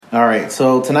All right,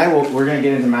 so tonight we're going to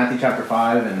get into Matthew chapter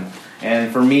 5,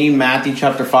 and for me, Matthew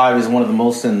chapter 5 is one of the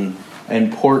most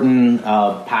important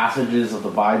passages of the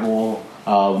Bible,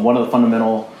 one of the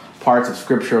fundamental parts of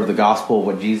Scripture of the gospel, of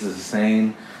what Jesus is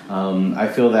saying. I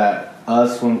feel that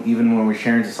even when we're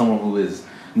sharing to someone who is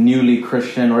newly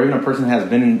Christian, or even a person who has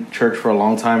been in church for a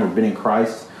long time or been in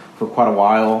Christ for quite a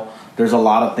while, there's a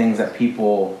lot of things that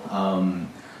people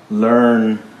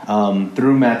learn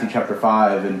through Matthew chapter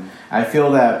 5, and I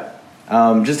feel that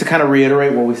just to kind of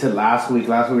reiterate what we said last week we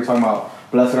were talking about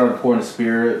blessed are the poor in the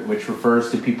spirit, which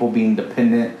refers to people being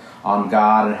dependent on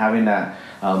God and having that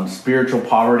spiritual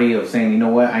poverty of saying, you know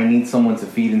what, I need someone to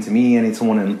feed into me, I need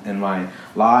someone in my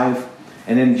life.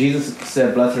 And then Jesus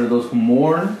said, blessed are those who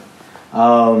mourn,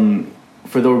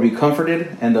 for they will be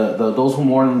comforted. And those who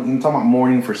mourn, you talk about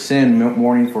mourning for sin,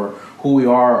 mourning for who we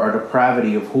are, our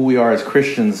depravity of who we are as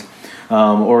Christians,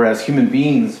 or as human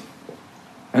beings.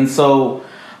 And so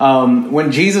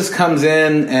when Jesus comes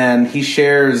in and he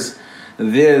shares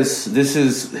this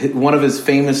is one of his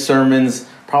famous sermons,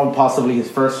 probably possibly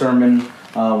his first sermon,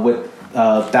 with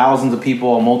thousands of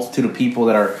people, a multitude of people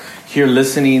that are here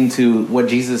listening to what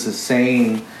Jesus is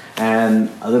saying, and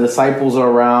the disciples are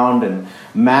around, and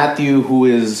Matthew, who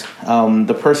is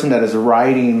the person that is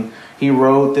writing, he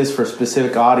wrote this for a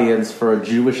specific audience, for a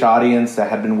Jewish audience that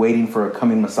had been waiting for a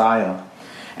coming Messiah.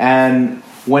 And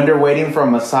when they're waiting for a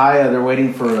Messiah, they're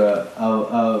waiting for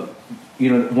a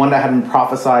one that had been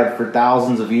prophesied for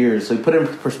thousands of years. So he put it in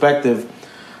perspective.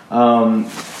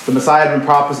 The Messiah had been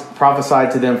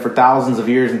prophesied to them for thousands of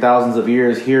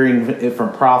years, hearing it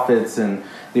from prophets, and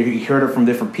they heard it from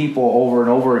different people over and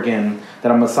over again,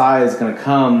 that a Messiah is going to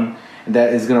come,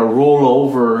 that is going to rule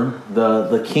over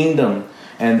the kingdom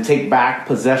and take back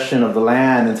possession of the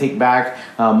land and take back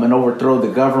and overthrow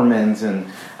the government. And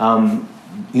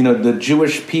the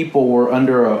Jewish people were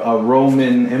under a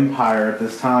Roman Empire at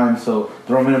this time. So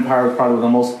the Roman Empire was probably the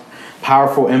most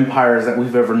powerful empires that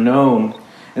we've ever known.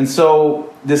 And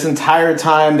so this entire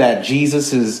time that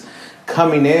Jesus is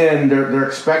coming in, they're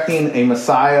expecting a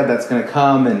Messiah that's going to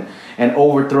come and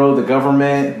overthrow the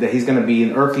government, that he's going to be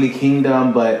an earthly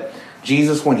kingdom. But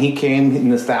Jesus, when he came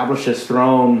and established his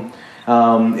throne,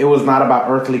 it was not about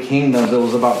earthly kingdoms. It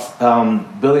was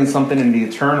about building something in the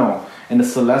eternal and the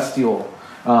celestial.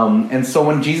 And so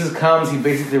when Jesus comes, he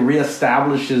basically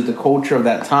reestablishes the culture of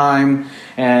that time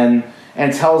and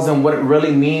tells them what it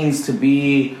really means to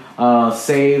be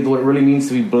saved, what it really means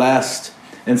to be blessed.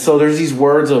 And so there's these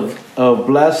words of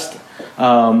blessed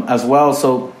as well.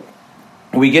 So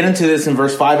we get into this in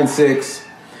verse 5 and 6.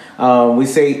 We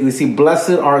see,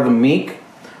 blessed are the meek,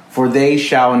 for they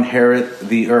shall inherit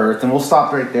the earth. And we'll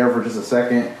stop right there for just a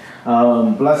second.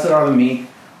 Blessed are the meek,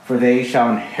 for they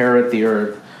shall inherit the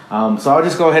earth. So I'll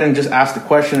just go ahead and just ask the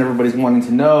question everybody's wanting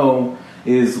to know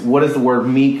is, what does the word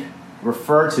meek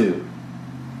refer to?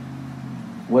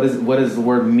 What is the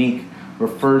word meek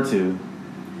refer to?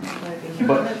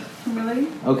 Humility.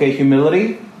 Okay,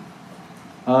 humility.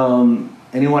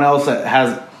 Anyone else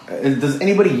that does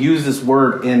anybody use this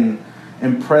word in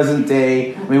present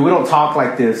day? I mean, we don't talk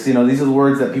like this. These are the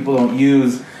words that people don't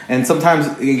use, and sometimes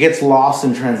it gets lost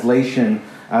in translation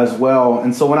as well.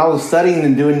 And so when I was studying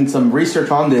and doing some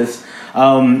research on this,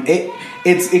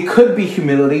 it could be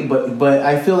humility, but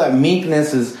I feel that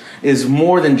meekness is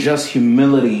more than just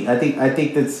humility. I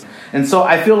think that's, and so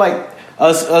I feel like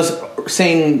us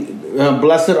saying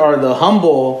blessed are the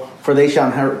humble, for they shall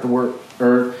inherit the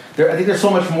earth. I think there's so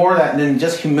much more than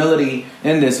just humility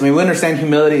in this. I mean, we understand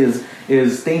humility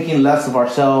is thinking less of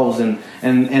ourselves and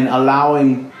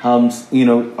allowing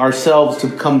ourselves to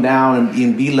come down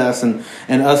and be less, and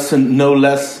us to know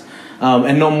less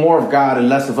and know more of God and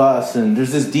less of us. And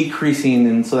there's this decreasing,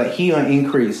 and so that he might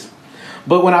increase.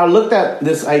 But when I looked at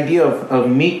this idea of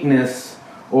meekness,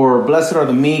 or blessed are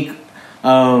the meek,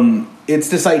 it's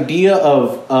this idea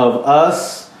of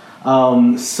us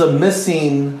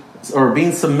submitting or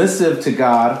being submissive to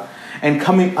God and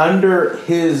coming under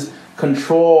his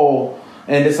control.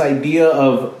 And this idea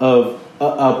of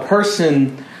a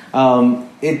person,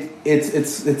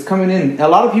 it's coming in. A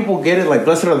lot of people get it like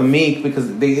blessed are the meek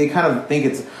because they kind of think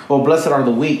it's, blessed are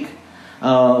the weak.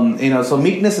 So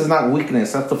meekness is not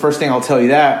weakness. That's the first thing I'll tell you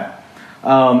that.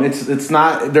 It's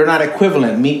not, they're not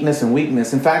equivalent, meekness and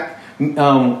weakness. In fact,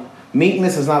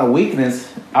 meekness is not a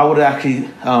weakness. I would actually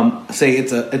say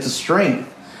it's a strength.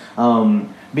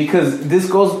 Because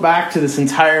this goes back to this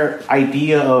entire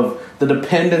idea of the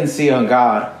dependency on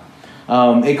God.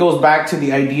 It goes back to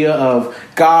the idea of,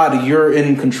 God, you're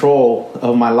in control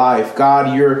of my life. God,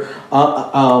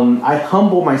 I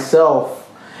humble myself.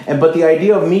 But the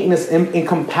idea of meekness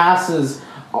encompasses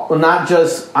not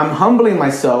just I'm humbling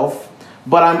myself,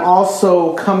 but I'm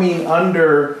also coming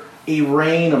under a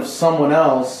reign of someone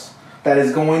else that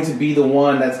is going to be the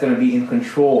one that's going to be in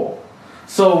control.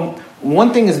 So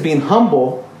one thing is being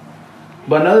humble,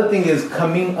 but another thing is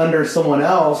coming under someone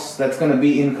else that's going to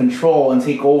be in control and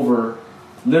take over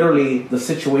literally the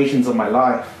situations of my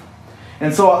life.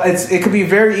 And so it could be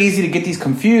very easy to get these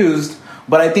confused,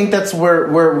 but I think that's where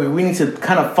we need to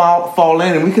kind of fall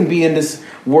in, and we can be in this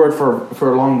word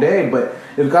for a long day. But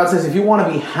if God says, if you want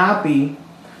to be happy,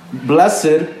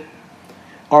 blessed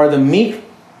are the meek,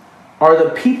 are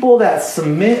the people that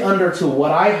submit under to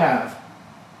what I have.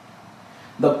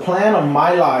 The plan of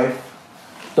my life,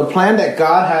 the plan that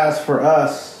God has for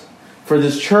us, for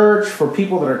this church, for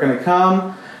people that are going to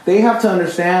come, they have to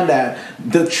understand that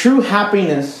the true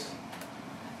happiness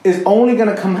is only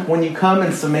going to come when you come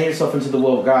and submit yourself into the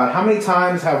will of God. How many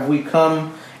times have we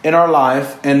come in our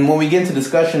life, and when we get into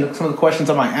discussion, some of the questions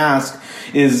I might ask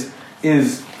is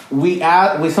we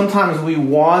sometimes we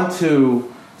want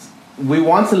to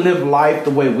live life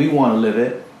the way we want to live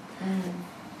it.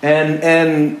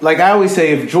 And like I always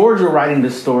say, if George were writing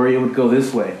this story, it would go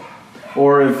this way.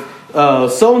 Or if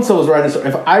so-and-so was writing this story.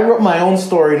 If I wrote my own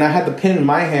story and I had the pen in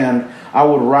my hand, I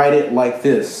would write it like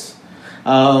this.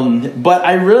 But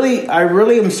I really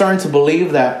am starting to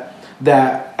believe that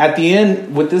at the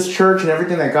end, with this church and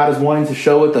everything that God is wanting to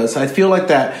show with us, I feel like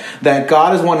that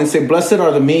God is wanting to say, blessed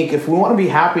are the meek. If we want to be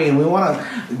happy and we want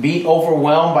to be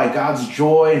overwhelmed by God's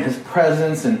joy and His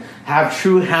presence and have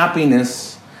true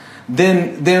happiness,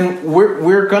 then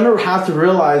we're going to have to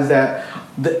realize that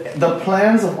the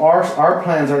plans of our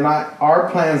plans are not our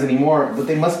plans anymore, but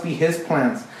they must be His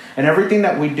plans. And everything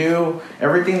that we do,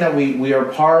 everything that we are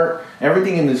part,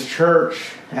 everything in this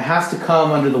church, it has to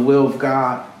come under the will of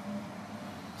God.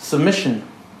 Submission.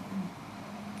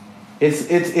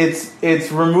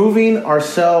 It's removing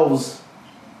ourselves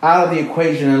out of the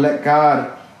equation and let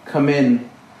God come in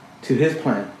to His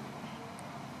plan.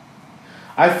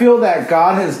 I feel that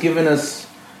God has given us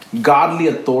godly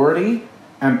authority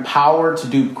and power to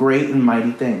do great and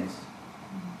mighty things.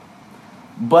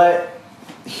 But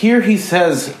here He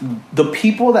says, the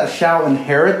people that shall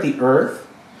inherit the earth,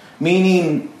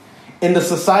 meaning in the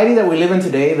society that we live in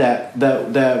today,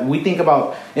 that we think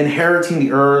about inheriting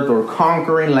the earth or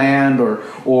conquering land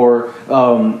or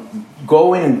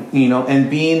going and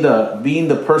being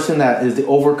the person that is the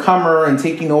overcomer and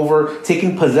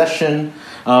taking possession.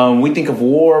 We think of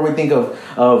war. We think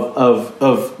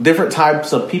of different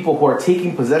types of people who are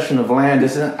taking possession of land.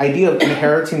 It's an idea of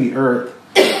inheriting the earth.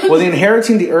 Well, the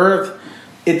inheriting the earth,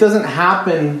 it doesn't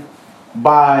happen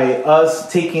by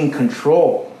us taking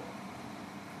control.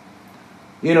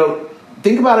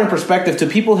 Think about it in perspective to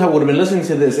people who would have been listening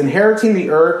to this. Inheriting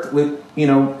the earth with,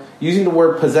 using the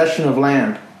word possession of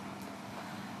land.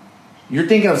 You're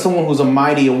thinking of someone who's a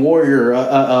mighty, a warrior,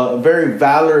 a very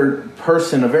valored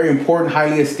person, a very important,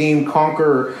 highly esteemed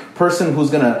conqueror, person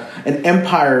who's an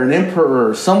empire, an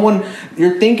emperor, someone.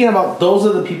 You're thinking about those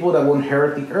are the people that will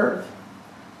inherit the earth.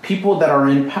 People that are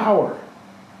in power.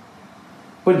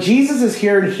 But Jesus is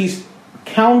here and He's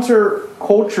counter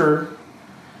culture.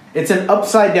 It's an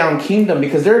upside down kingdom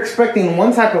because they're expecting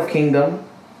one type of kingdom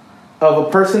of a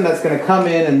person that's going to come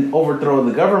in and overthrow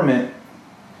the government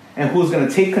and who's going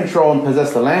to take control and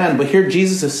possess the land. But here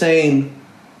Jesus is saying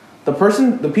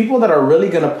the people that are really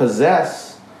going to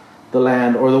possess the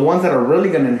land or the ones that are really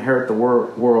going to inherit the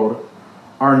world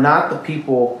are not the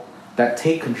people that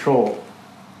take control.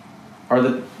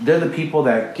 They're the people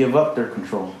that give up their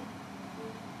control.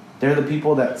 They're the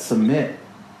people that submit.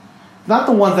 Not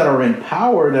the ones that are in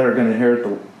power that are going to inherit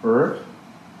the earth.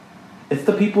 It's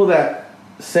the people that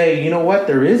say, you know what,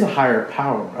 there is a higher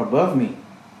power above me.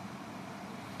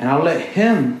 And I'll let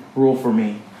Him rule for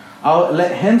me. I'll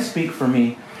let Him speak for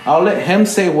me. I'll let Him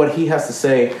say what He has to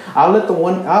say. I'll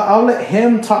let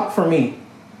Him talk for me.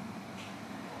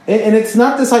 And it's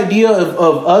not this idea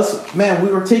of us, man,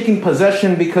 we were taking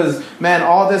possession because, man,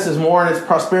 all this is more and it's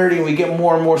prosperity and we get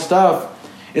more and more stuff.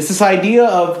 It's this idea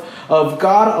of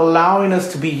God allowing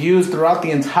us to be used throughout the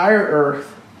entire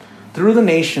earth, through the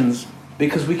nations,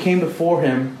 because we came before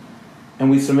Him and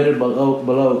we submitted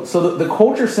below. So the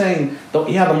culture is saying,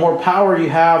 the more power you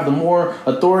have, the more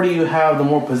authority you have, the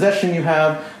more possession you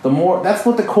have, the more. That's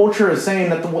what the culture is saying,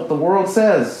 what the world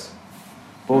says.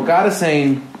 But what God is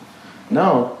saying,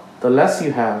 no, the less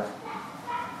you have,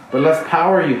 the less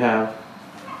power you have,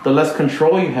 the less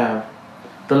control you have,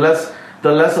 the less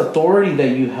authority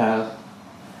that you have,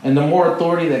 and the more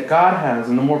authority that God has,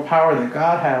 and the more power that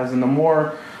God has, and the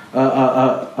more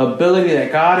ability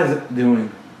that God is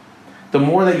doing, the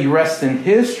more that you rest in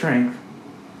His strength,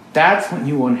 that's when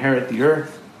you will inherit the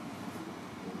earth.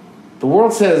 The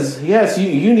world says, yes,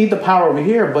 you need the power over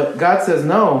here, but God says,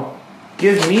 no,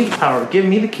 give me the power, give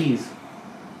me the keys.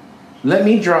 Let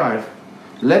me drive.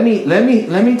 Let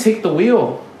me take the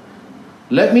wheel.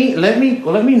 Let me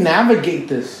navigate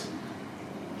this.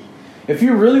 If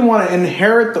you really want to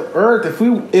inherit the earth,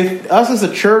 if us as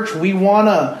a church, we want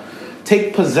to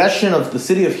take possession of the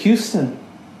city of Houston,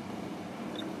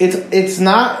 it's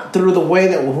not through the way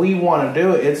that we want to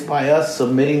do it. It's by us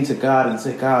submitting to God and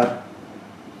say, God,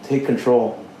 take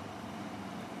control.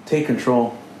 Take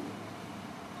control.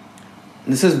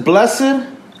 And it says, blessed,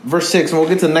 verse 6, and we'll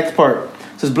get to the next part.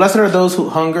 It says, blessed are those who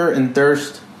hunger and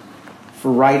thirst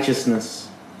for righteousness,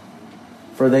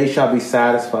 for they shall be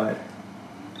satisfied.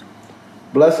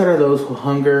 Blessed are those who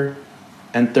hunger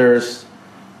and thirst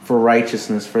for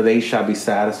righteousness, for they shall be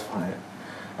satisfied.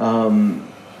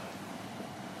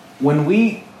 When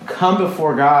we come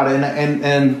before God,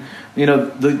 and you know,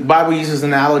 the Bible uses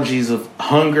analogies of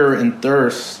hunger and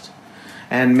thirst,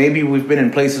 and maybe we've been in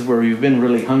places where we've been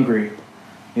really hungry,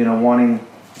 you know, wanting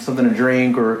something to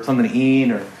drink or something to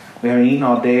eat, or we haven't eaten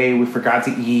all day, we forgot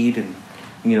to eat, and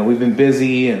you know, we've been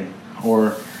busy,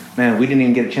 or man, we didn't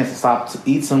even get a chance to stop to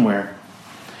eat somewhere.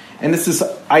 And it's this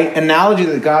analogy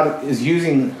that God is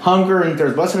using, hunger and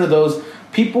thirst. Blessed are those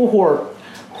people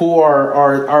who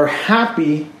are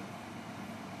happy,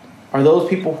 are those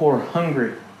people who are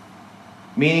hungry.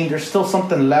 Meaning there's still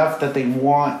something left that they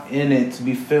want in it to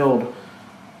be filled.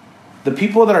 The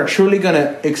people that are truly going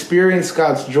to experience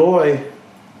God's joy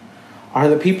are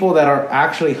the people that are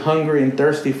actually hungry and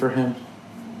thirsty for Him,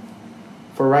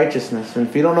 for righteousness. And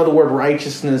if you don't know the word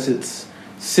righteousness, it's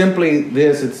simply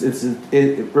this.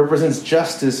 It represents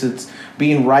justice. It's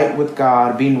being right with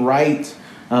God, being right.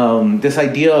 This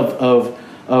idea of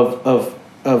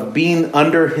being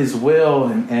under His will,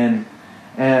 and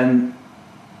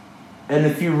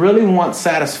if you really want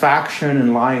satisfaction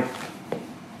in life,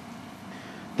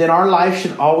 then our life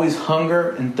should always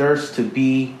hunger and thirst to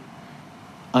be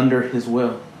under His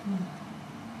will.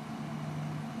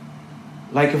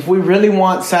 Like if we really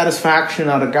want satisfaction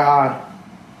out of God,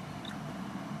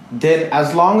 then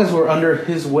as long as we're under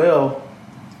His will,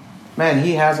 man,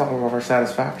 He has all of our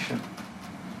satisfaction.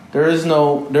 There is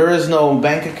no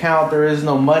bank account. There is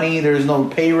no money. There is no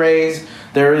pay raise.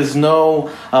 There is no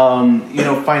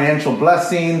financial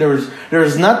blessing.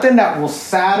 There's nothing that will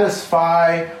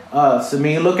satisfy us. I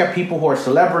mean, you look at people who are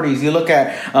celebrities. You look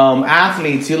at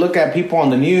athletes. You look at people on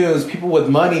the news. People with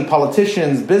money,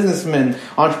 politicians, businessmen,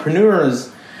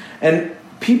 entrepreneurs, and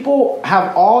people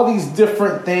have all these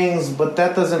different things, but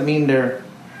that doesn't mean they're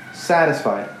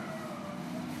satisfied.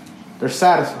 They're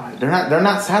satisfied. They're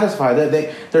not satisfied.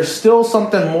 There's still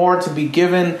something more to be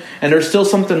given, and there's still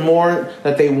something more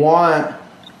that they want.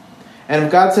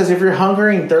 And God says, if you're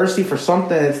hungry and thirsty for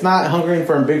something, it's not hungering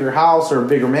for a bigger house or a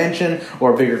bigger mansion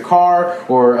or a bigger car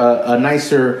or a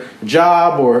nicer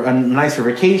job or a nicer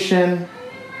vacation.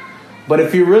 But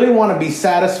if you really want to be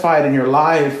satisfied in your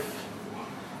life,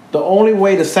 the only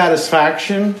way to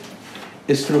satisfaction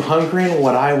is through hungering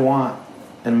what I want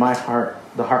in my heart,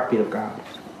 the heartbeat of God.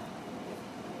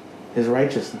 His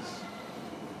righteousness.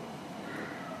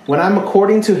 When I'm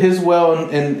according to His will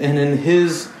and in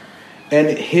His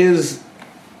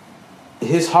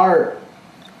heart,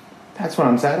 that's when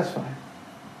I'm satisfied.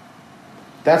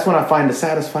 That's when I find the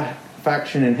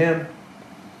satisfaction in Him.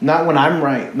 Not when I'm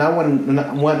right. Not when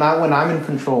I'm in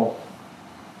control.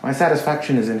 My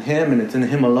satisfaction is in Him, and it's in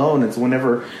Him alone. It's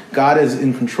whenever God is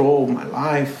in control of my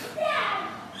life.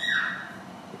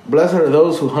 Blessed are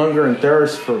those who hunger and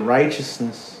thirst for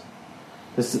righteousness.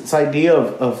 This idea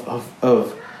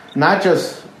of not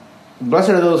just blessed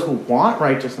are those who want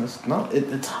righteousness. No,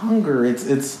 it's hunger. It's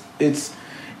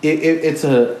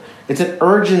an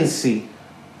urgency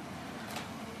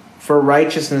for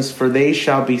righteousness, for they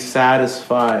shall be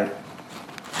satisfied.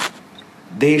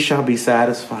 They shall be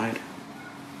satisfied.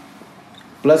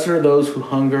 Blessed are those who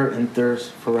hunger and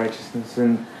thirst for righteousness.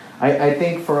 And I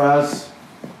think for us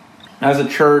as a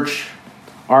church,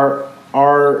 our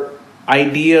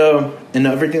idea and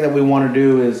everything that we want to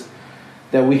do is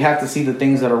that we have to see the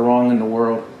things that are wrong in the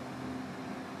world.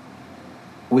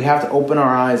 We have to open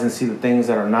our eyes and see the things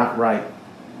that are not right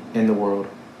in the world.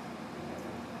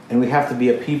 And we have to be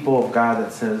a people of God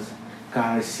that says,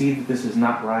 God, I see that this is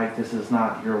not right. This is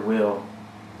not your will.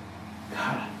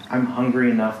 God, I'm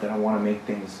hungry enough that I want to make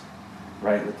things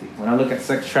right with you. When I look at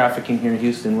sex trafficking here in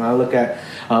Houston, when I look at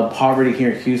poverty here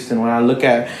in Houston, when I look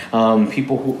at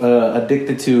people who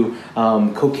addicted to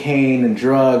cocaine and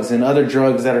drugs and other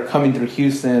drugs that are coming through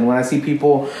Houston, when I see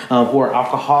people who are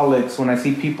alcoholics, when I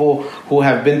see people who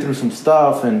have been through some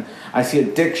stuff, and I see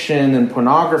addiction and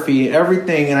pornography,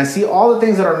 everything, and I see all the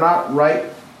things that are not right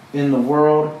in the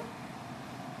world.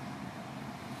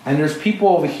 And there's people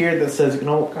over here that says, you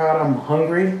know, God, I'm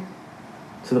hungry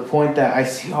to the point that I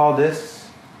see all this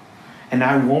and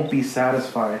I won't be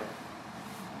satisfied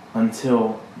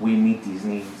until we meet these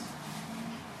needs.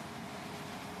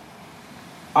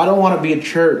 I don't want to be a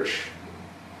church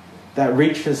that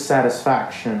reaches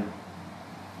satisfaction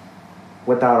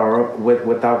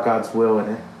without God's will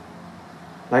in it.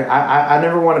 Like I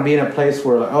never want to be in a place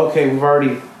where, like, okay, we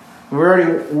already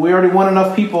won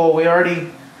enough people. We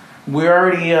already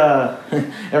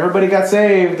everybody got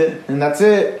saved and that's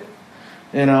it.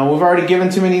 You know, we've already given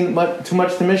too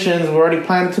much to missions. We've already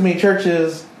planted too many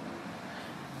churches.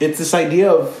 It's this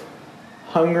idea of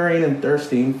hungering and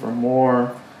thirsting for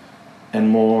more and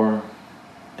more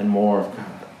and more of God.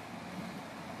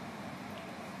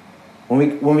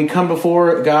 When we come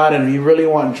before God and we really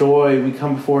want joy, we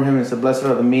come before Him and say, "Blessed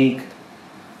are the meek."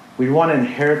 We want to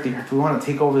inherit the earth. We want to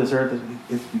take over this earth.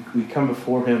 We come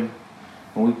before Him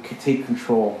and we take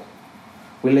control.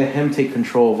 We let Him take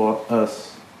control of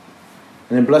us.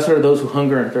 And then blessed are those who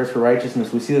hunger and thirst for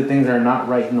righteousness. We see the things that are not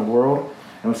right in the world,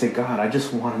 and we say, God, I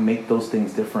just want to make those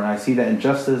things different. I see that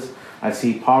injustice. I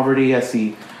see poverty. I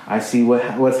see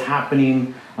what's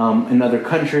happening in other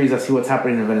countries. I see what's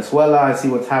happening in Venezuela. I see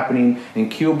what's happening in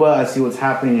Cuba. I see what's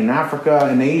happening in Africa,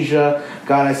 in Asia.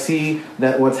 God, I see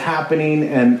that what's happening,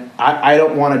 and I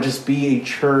don't want to just be a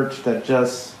church that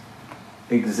just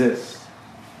exists.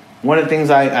 One of the things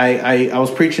I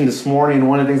was preaching this morning,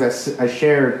 one of the things I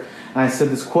shared, and I said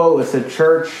this quote. I said,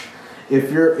 "Church,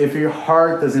 if your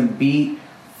heart doesn't beat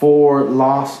for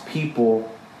lost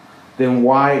people, then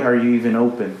why are you even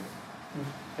open?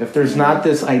 If there's not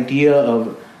this idea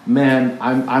of, man,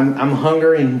 I'm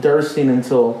hungry and thirsting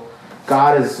until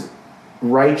God's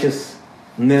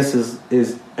righteousness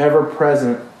is ever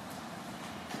present,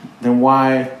 then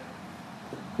why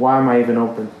am I even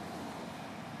open?"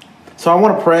 So I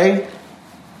want to pray,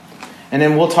 and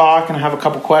then we'll talk and have a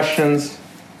couple questions.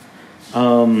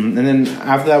 And then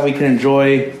after that, we can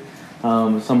enjoy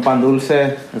some pan dulce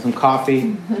and some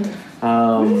coffee.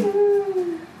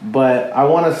 But I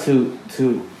want us to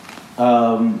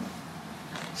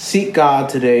seek God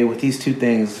today with these two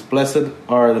things. Blessed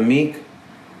are the meek,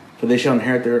 for they shall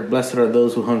inherit the earth. Blessed are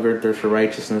those who hunger and thirst for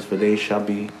righteousness, for they shall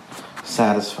be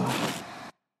satisfied.